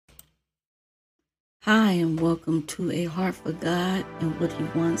Hi, and welcome to A Heart for God and What He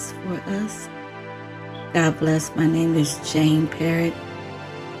Wants for Us. God bless. My name is Jane Parrot.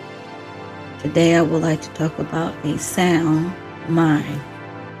 Today I would like to talk about a sound mind.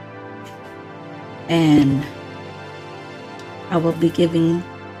 And I will be giving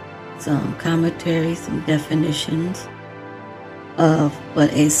some commentary, some definitions of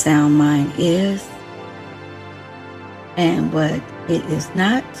what a sound mind is and what it is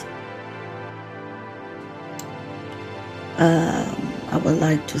not. I would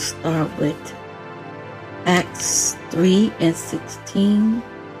like to start with Acts 3 and 16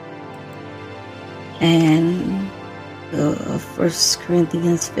 and 1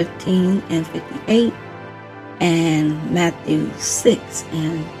 Corinthians 15 and 58 and Matthew 6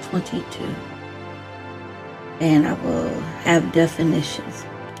 and 22. And I will have definitions.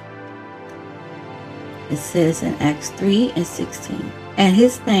 It says in Acts 3 and 16, and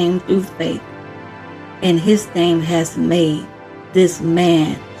his name through faith, and his name has made this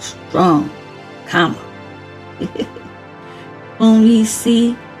man strong, whom ye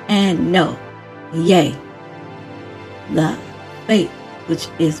see and know, yea, the faith which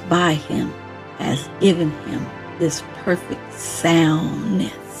is by him has given him this perfect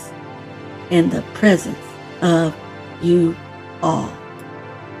soundness in the presence of you all.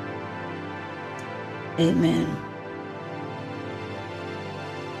 Amen.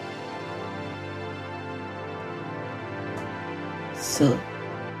 So,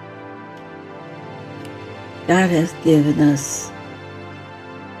 God has given us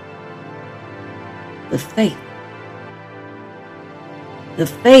the faith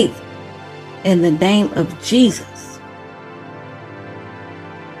in the name of Jesus.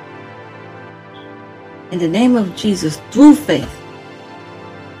 In the name of Jesus, through faith.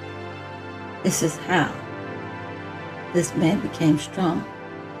 This is how this man became strong.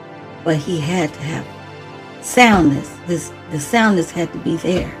 But he had to have soundness. The soundness had to be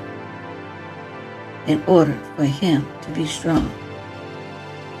there in order for him to be strong.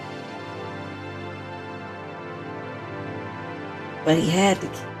 But he had to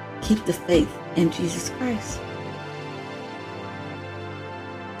keep the faith in Jesus Christ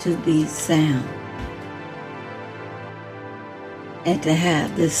to be sound and to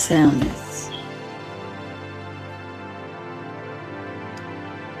have this soundness.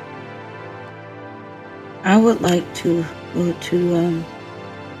 I would like to go to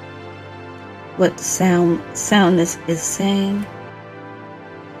what soundness is saying.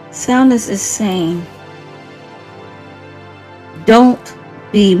 Soundness is saying, don't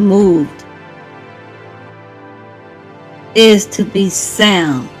be moved, is to be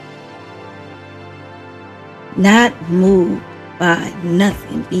sound, not moved by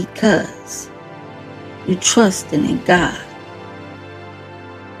nothing, because you trust in God.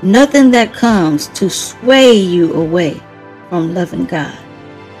 Nothing that comes to sway you away from loving God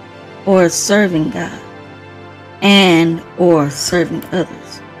or serving God and or serving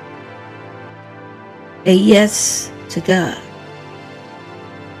others. A yes to God.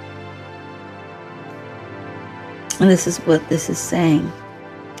 And this is what this is saying.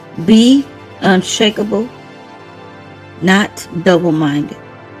 Be unshakable, not double-minded,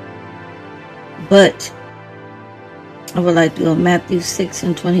 but I would like to go Matthew 6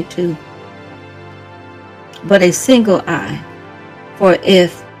 and 22. But a single eye, for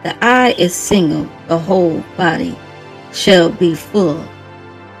if the eye is single, the whole body shall be full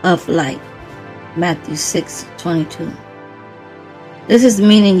of light. Matthew 6, 22. This is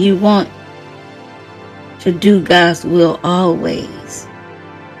meaning you want to do God's will always.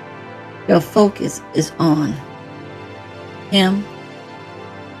 Your focus is on Him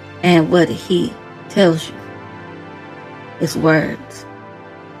and what He tells you. His words.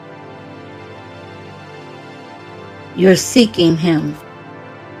 You're seeking Him,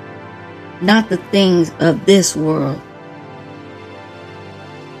 not the things of this world,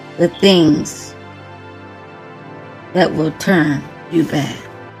 the things that will turn you bad.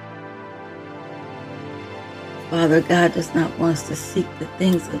 Father, God does not want us to seek the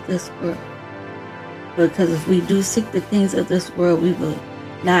things of this world, because if we do seek the things of this world, we will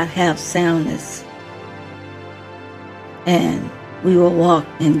not have soundness. And we will walk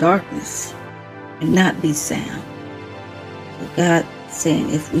in darkness and not be sound. So God saying,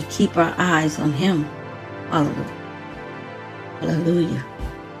 if we keep our eyes on Him, hallelujah,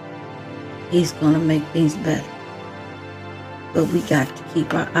 He's going to make things better. But we got to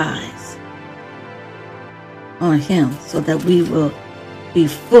keep our eyes on Him so that we will be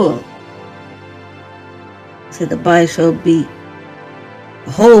full. So the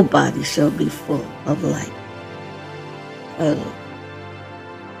whole body shall be full of light.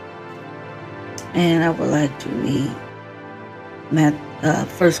 And I would like to read 1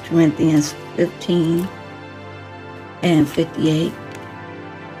 Corinthians 15 and 58.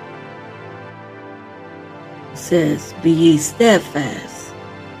 It says, "Be ye steadfast,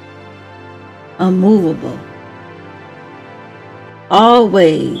 unmovable,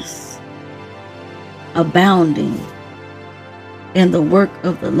 always abounding in the work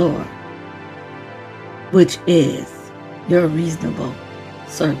of the Lord, which is your reasonable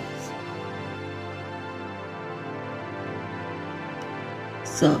service."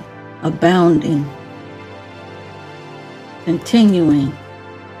 So, abounding, continuing,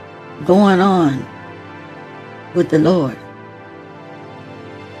 going on with the Lord,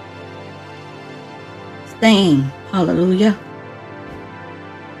 staying, hallelujah,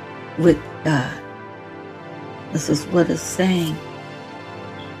 with God. This is what it's saying.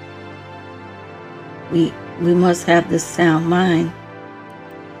 We must have this sound mind.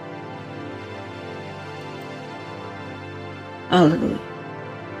 Hallelujah.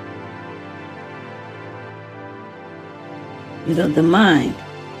 You know, the mind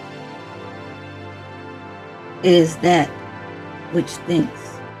is that which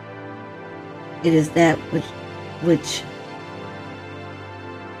thinks. It is that which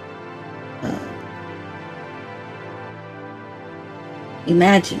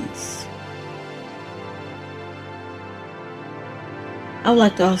imagines. I would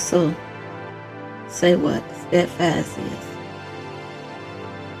like to also say what steadfast is.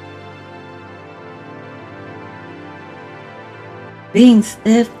 Being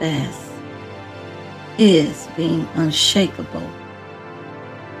steadfast is being unshakable,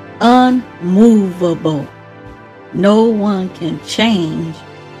 unmovable. No one can change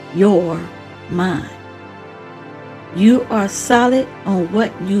your mind. You are solid on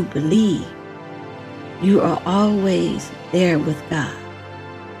what you believe. You are always there with God.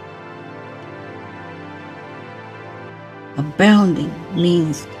 Abounding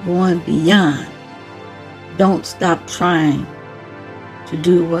means going beyond. Don't stop trying to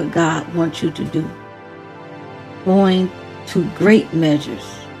do what God wants you to do. Going to great measures.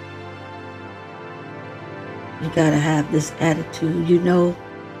 You got to have this attitude. You know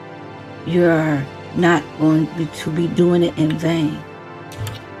you're not going to be doing it in vain.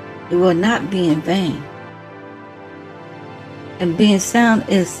 It will not be in vain. And being sound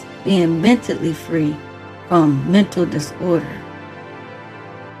is being mentally free from mental disorder,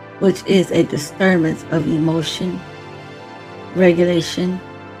 which is a disturbance of emotion, regulation,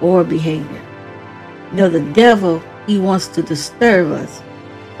 or behavior. You know, the devil, he wants to disturb us,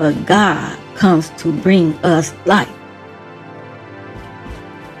 but God comes to bring us life.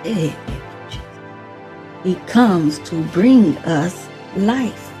 He comes to bring us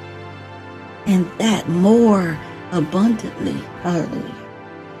life, and that more abundantly. Hallelujah.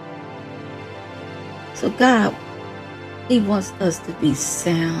 So God, he wants us to be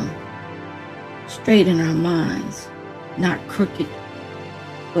sound, straight in our minds, not crooked,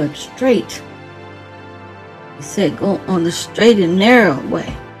 but straight. He said, go on the straight and narrow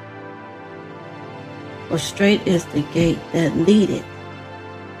way. For straight is the gate that leadeth.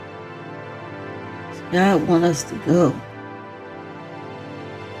 So God wants us to go.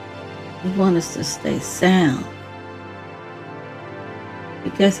 He wants us to stay sound.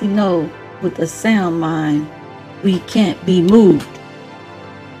 Because he knows with a sound mind, we can't be moved.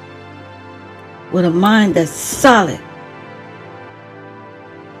 With a mind that's solid,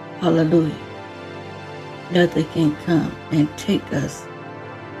 hallelujah, nothing can come and take us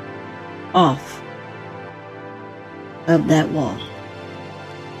off of that wall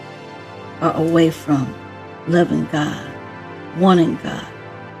or away from loving God, wanting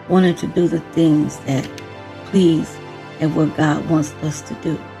to do the things that please and what God wants us to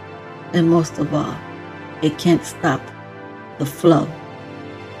do. And most of all, it can't stop the flow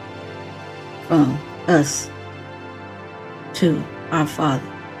from us to our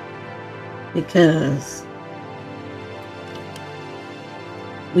Father, because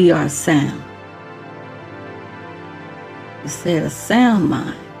we are sound. He said a sound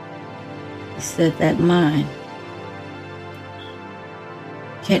mind. He said that mind,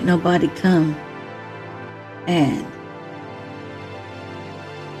 can't nobody come and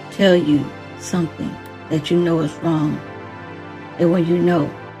tell you something that you know is wrong, and when you know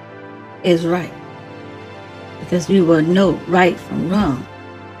is right. Because you will know right from wrong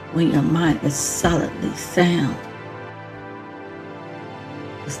when your mind is solidly sound.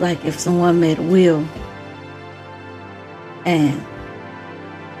 It's like if someone made a will and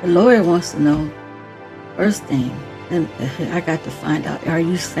the lawyer wants to know, first thing, I got to find out, are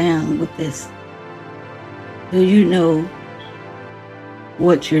you sound with this? Do you know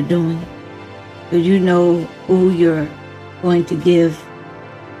what you're doing? Do you know who you're going to give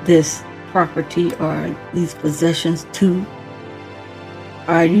this property or these possessions to?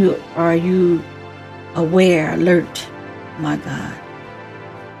 Are you aware, alert, my God?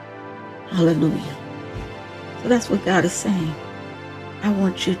 Hallelujah. So that's what God is saying. I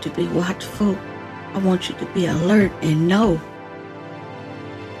want you to be watchful. I want you to be alert and know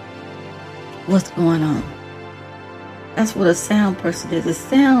what's going on. That's what a sound person is. A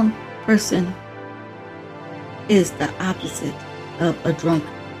sound person is the opposite of a drunkard.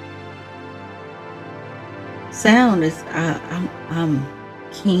 Sound is I'm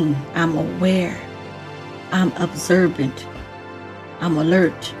keen, I'm aware, I'm observant, I'm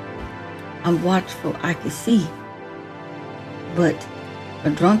alert, I'm watchful, I can see. But a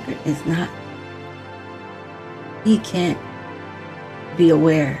drunkard is not. He can't be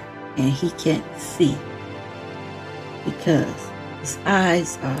aware and he can't see because his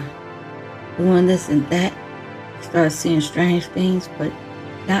eyes are doing this and that. Start seeing strange things, but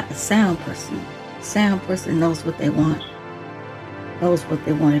not a sound person. A sound person knows what they want, knows what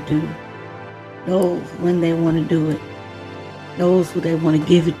they want to do, knows when they want to do it, knows who they want to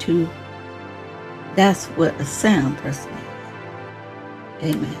give it to. That's what a sound person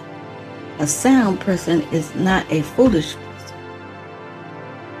is. Amen. A sound person is not a foolish person.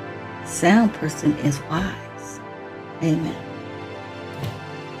 A sound person is wise. Amen.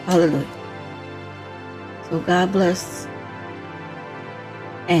 Hallelujah. So God bless,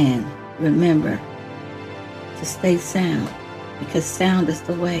 and remember to stay sound, because sound is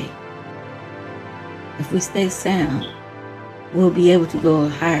the way. If we stay sound, we'll be able to go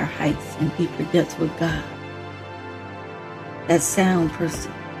higher heights and be productive with God. That sound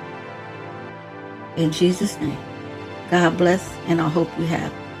person. In Jesus' name, God bless, and I hope you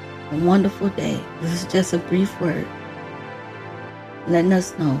have a wonderful day. This is just a brief word, letting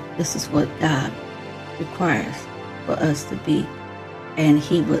us know this is what God requires for us to be, and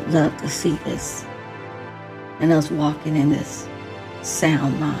He would love to see this and us walking in this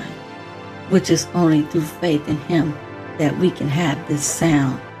sound mind, which is only through faith in Him that we can have this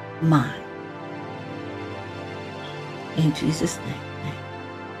sound mind. In Jesus' name.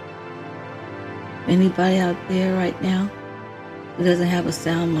 Anybody out there right now who doesn't have a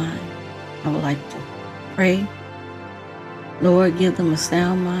sound mind, I would like to pray. Lord, give them a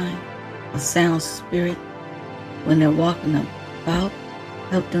sound mind, a sound spirit when they're walking about.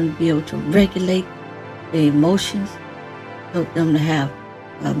 Help them to be able to regulate their emotions. Help them to have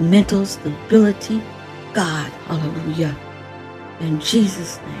a mental stability. God, hallelujah. In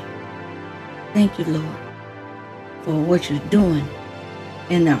Jesus' name. Thank you, Lord, for what you're doing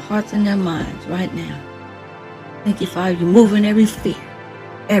in their hearts and their minds right now. Thank you, Father, you're moving every fear,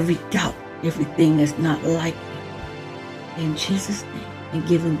 every doubt, everything that's not like you. In Jesus' name. And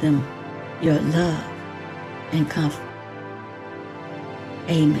giving them your love and comfort.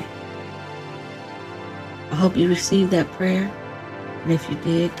 Amen. I hope you received that prayer. And if you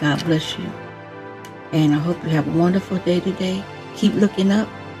did, God bless you. And I hope you have a wonderful day today. Keep looking up,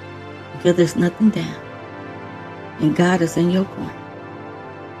 because there's nothing down. And God is in your corner.